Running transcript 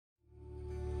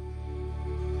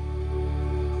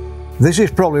This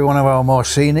is probably one of our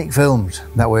most scenic films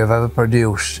that we have ever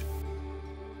produced.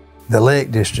 The Lake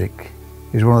District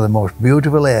is one of the most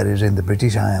beautiful areas in the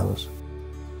British Isles.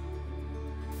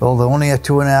 Although only a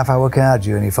 2.5 hour car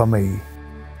journey for me,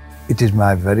 it is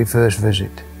my very first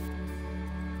visit.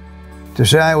 To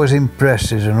say I was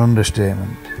impressed is an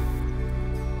understatement.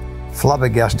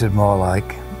 Flabbergasted more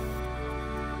like.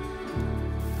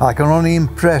 I can only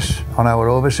impress on our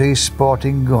overseas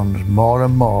sporting guns more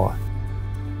and more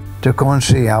to come and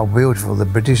see how beautiful the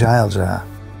British Isles are,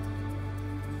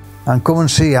 and come and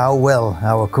see how well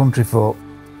our country folk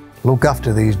look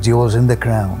after these jewels in the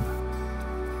crown.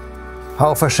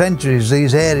 How for centuries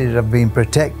these areas have been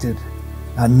protected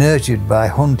and nurtured by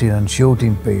hunting and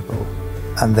shooting people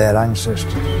and their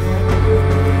ancestors.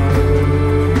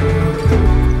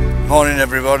 Morning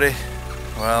everybody.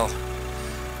 Well,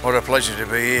 what a pleasure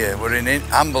to be here. We're in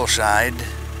Ambleside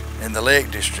in the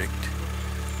Lake District,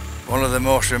 one of the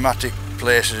most dramatic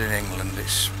places in England.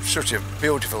 It's such a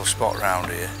beautiful spot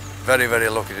round here. Very, very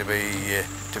lucky to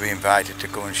be invited to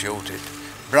come and shoot it.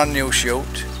 Brand new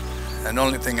shoot, and the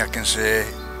only thing I can say,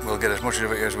 we'll get as much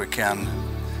of it as we can,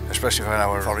 especially for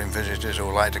our foreign visitors who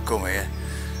like to come here.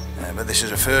 But this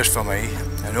is a first for me,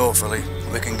 and hopefully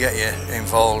we can get you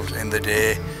involved in the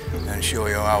day and show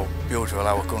you how beautiful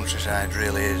our countryside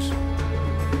really is.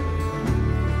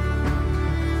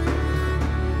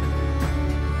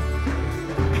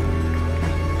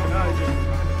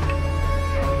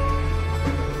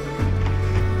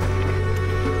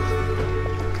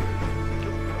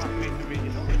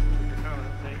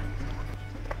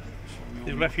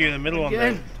 They've left you in the middle on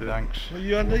there. Thanks. What are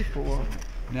you, Andy?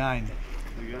 9.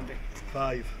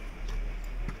 5.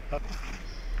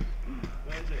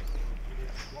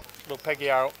 We'll peg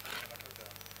you out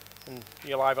and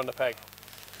you're live on the peg.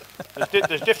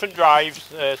 There's different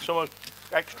drives, some are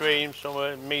extreme, some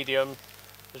are medium.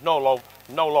 There's no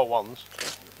low ones,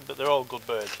 but they're all good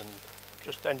birds, and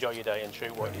just enjoy your day and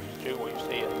shoot what you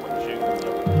see and what you shoot.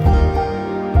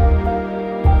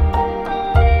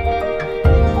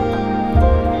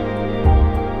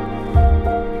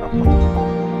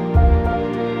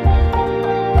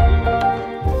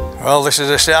 Well, this is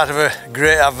the start of a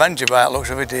great adventure by the looks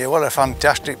of it here. What a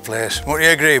fantastic place. Wouldn't you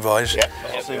agree, boys? Yeah.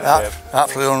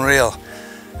 Absolutely unreal.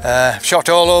 Shot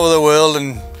all over the world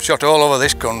and shot all over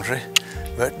this country,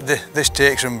 but this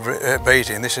takes some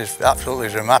beating. This is absolutely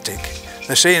dramatic.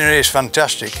 The scenery is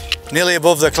fantastic. Nearly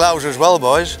above the clouds as well,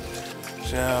 boys.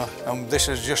 So this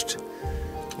is just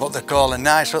what they call a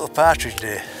nice little partridge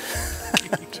day.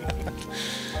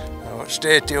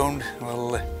 Stay tuned,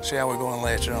 we'll see how we're going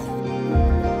later on.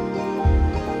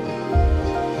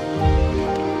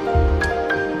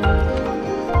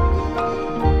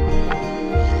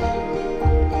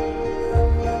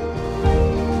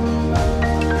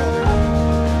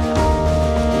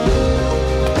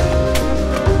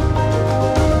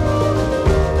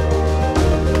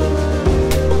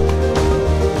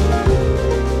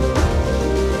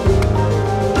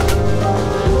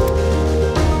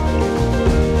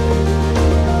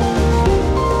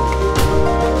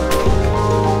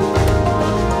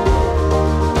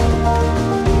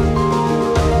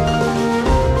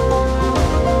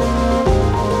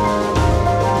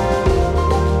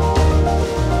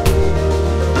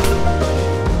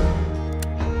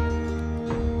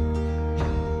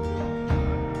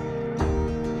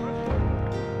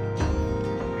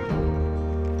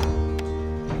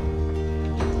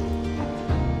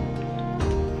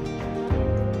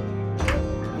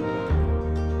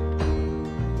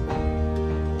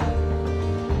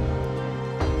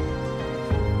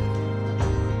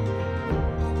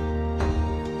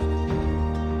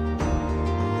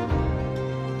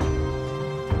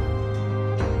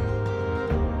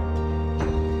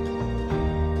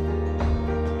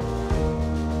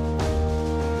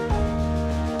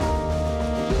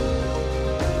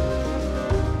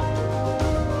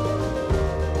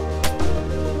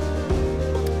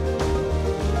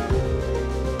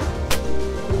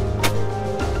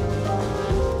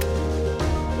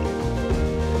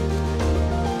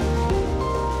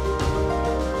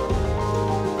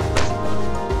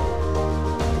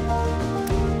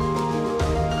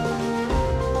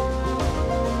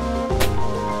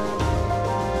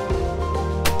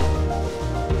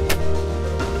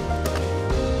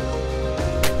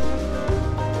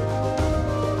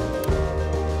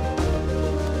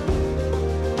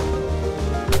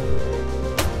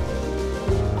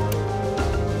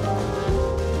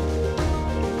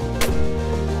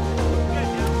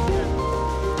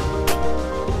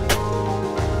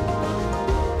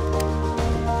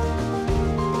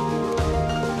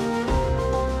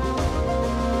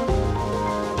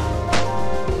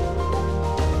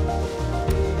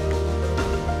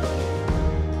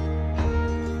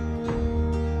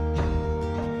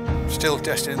 still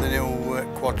testing the new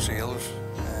quad seals.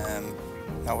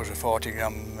 That was a 40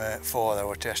 gram 4 that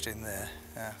we're testing there.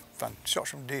 Shot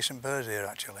some decent birds here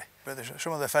actually, but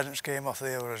some of the pheasants came off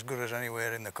there were as good as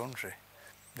anywhere in the country.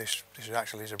 This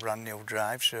actually is a brand new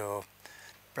drive, so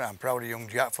I'm proud of young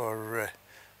Jack for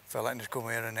letting us come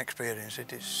here and experience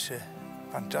it. It's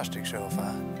fantastic so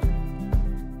far.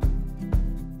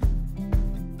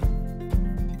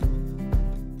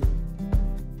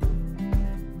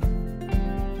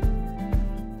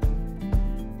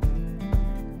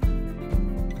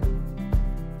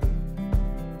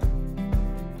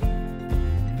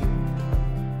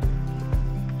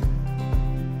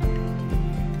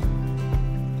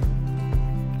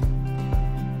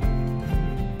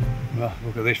 Well,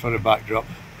 look at this for a backdrop,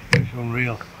 it's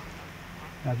unreal.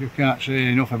 I just can't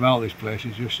say enough about this place,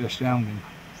 it's just astounding.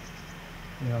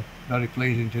 You know, very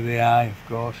pleasing to the eye, of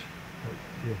course.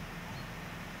 But,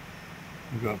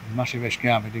 we've got a massive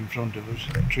escarpment in front of us,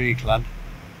 tree clad,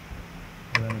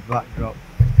 and then a backdrop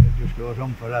that just goes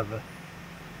on forever.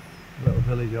 A little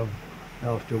village of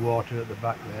Elster Water at the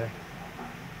back there.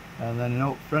 And then an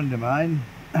old friend of mine,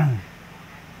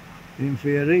 in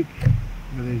Fearik,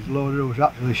 with his loader, who's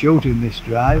actually shooting this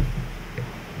drive.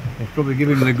 He's probably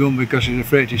giving him the gun because he's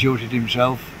afraid to shoot it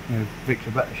himself. Vic's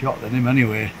a better shot than him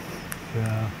anyway.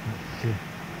 So,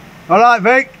 alright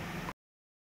Vic!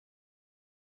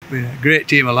 Been a great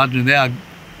team of lads, and they are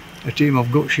a team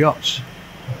of good shots.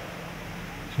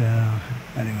 So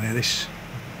anyway, this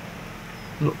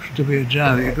looks to be a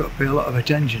drive that you've got to pay a lot of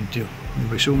attention to.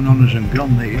 They'll be soon on us and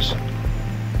gone, these.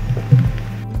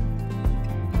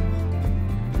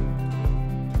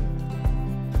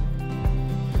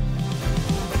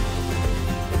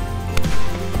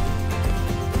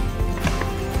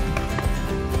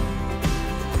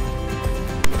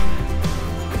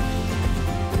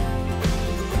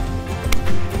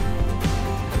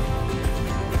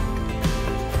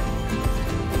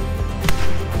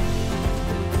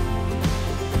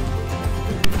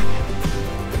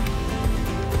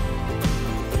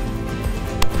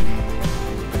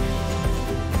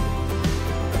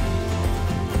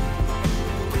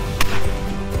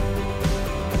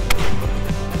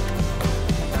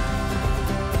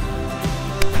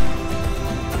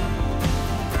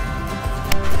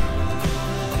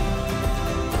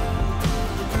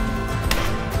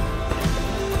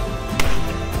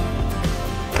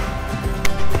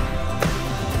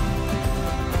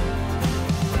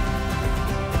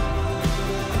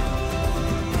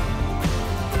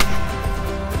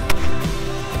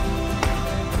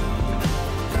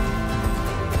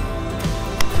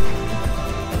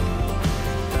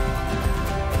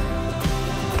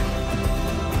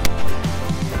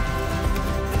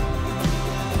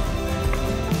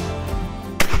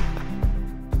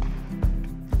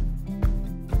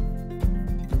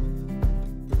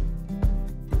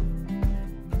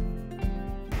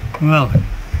 Well,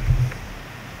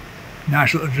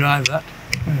 nice little drive that,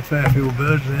 and a fair few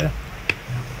birds there,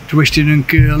 twisting and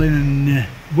curling, and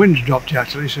wind's dropped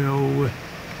actually, so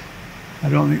I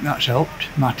don't think that's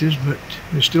helped matters, but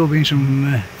there's still been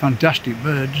some fantastic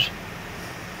birds.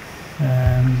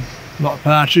 A lot of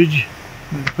partridge.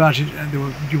 The partridge,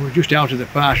 they were just out of the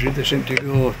partridge, they seemed to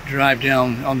go drive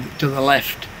down to the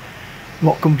left.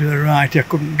 What come to the right I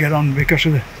couldn't get on because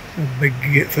of the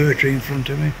big fir tree in front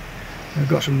of me. I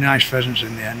got some nice pheasants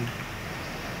in the end.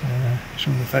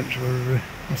 Some of the pheasants were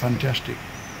fantastic.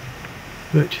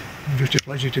 But it's just a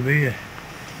pleasure to be here.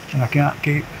 And I can't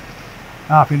keep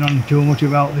harping on too much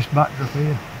about this backdrop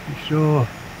here. It's so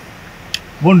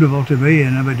wonderful to be here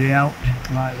and have a day out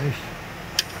like this.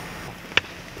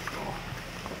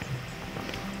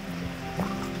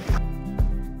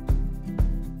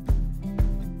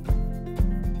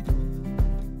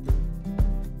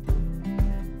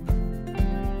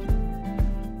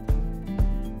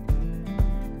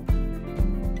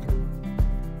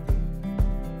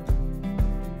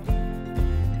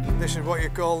 This is what you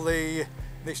call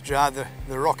this drive,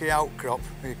 the rocky outcrop.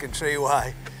 You can see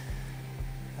why.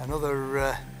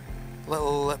 Another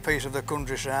little piece of the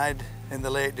countryside in the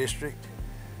Lake District.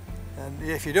 And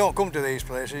if you don't come to these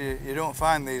places, you don't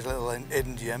find these little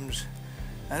hidden gems.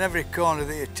 And every corner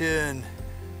that you turn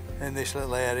in this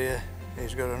little area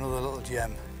has got another little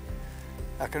gem.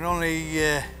 I can only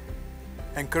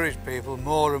encourage people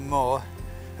more and more,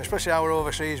 especially our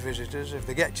overseas visitors, if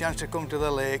they get a chance to come to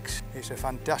the lakes, it's a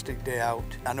fantastic day out.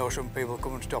 I know some people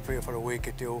come and stop here for a week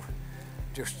or two,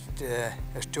 just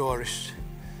as tourists,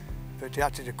 but to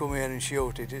actually come here and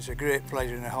shoot it, it's a great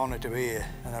pleasure and an honour to be here.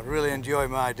 And I've really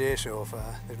enjoyed my day so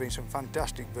far. There's been some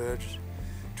fantastic birds,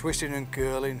 twisting and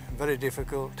curling, very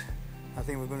difficult, I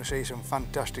think we're going to see some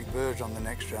fantastic birds on the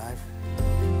next drive.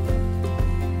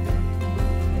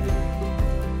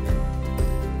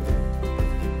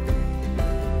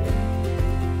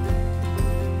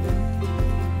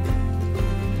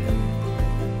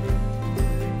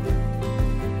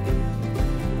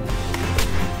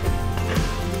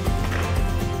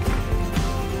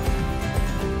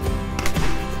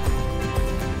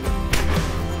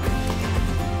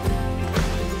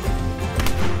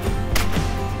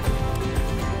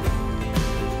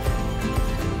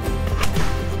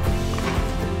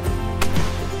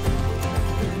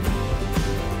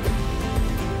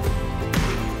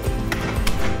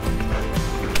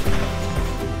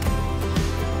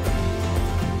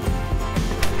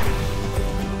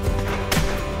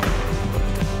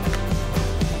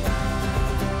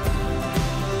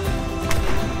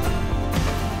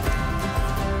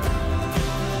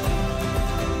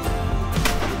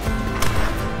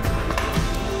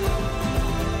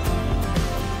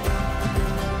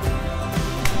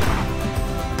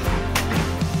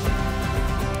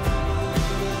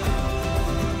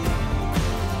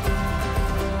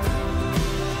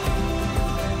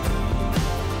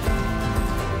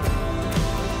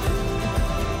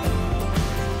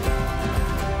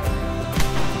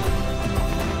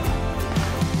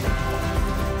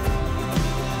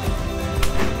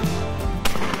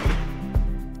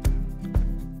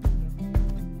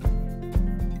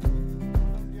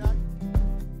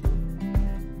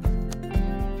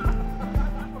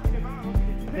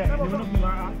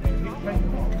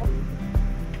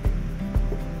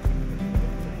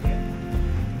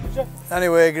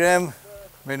 Anyway, Graham,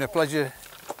 been a pleasure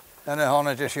and an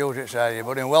honour to shoot it, say you,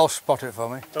 but well spotted for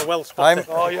me. So well spotted.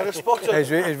 Oh, you're a spotter.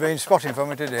 He's been spotting for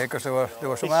me today because there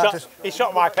were some artists. He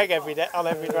shot my peg every day on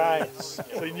every drive.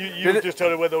 So you just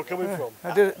told him where they were coming from.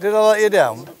 Did I let you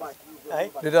down? Hey?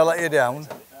 Did I let you down?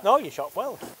 No, you shot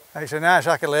well. It's a nice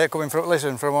accolade coming from,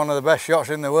 listen, from one of the best shots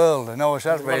in the world. I know it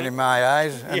has been in my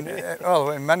eyes, and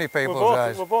well, in many people's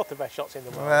eyes. We're both the best shots in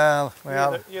the world.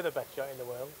 Well, You're the best shot in the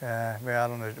world. Yeah, we are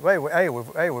on it.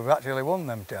 We've actually won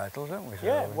them titles, haven't we? So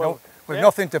Yeah, well, we've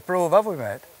nothing to prove, have we,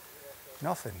 mate?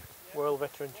 Nothing. World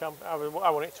veteran champ. I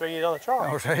won it 3 years on the trot.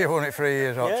 I'll say you won it 3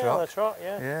 years on Yeah, trot. on the trot,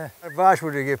 yeah. Yeah. Advice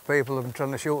would you give people of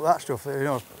trying to shoot that stuff? You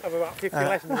know. Have about 50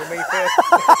 lessons with me first.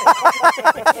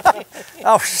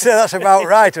 I would say that's about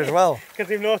right as well. Because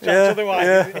they've no chance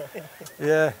otherwise.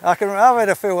 Yeah. I've had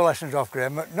a few lessons off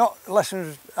Graham, but not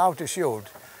lessons how to shoot.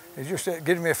 He's just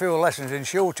given me a few lessons in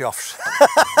shoot-offs.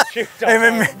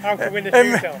 Shoot-off, how to win a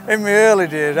shoot-off. In my early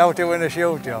days, how to win a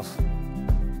shoot-off.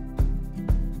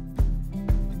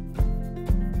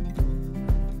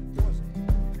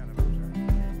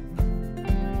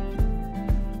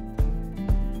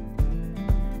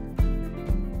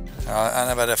 And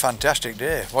I've had a fantastic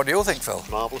day. What do you think, Phil?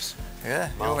 Marvellous. Yeah,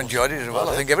 you've enjoyed it as well.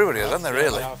 I think everybody has, haven't they,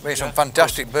 really? Made some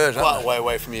fantastic birds, haven't Quite a way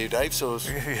away from you, Dave, so it's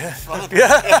yeah.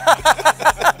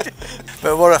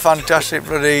 But what a fantastic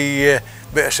bloody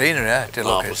bit of scenery to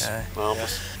look at.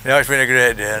 marvellous. You know, it's been a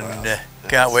great day and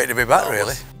can't wait to be back,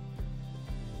 really.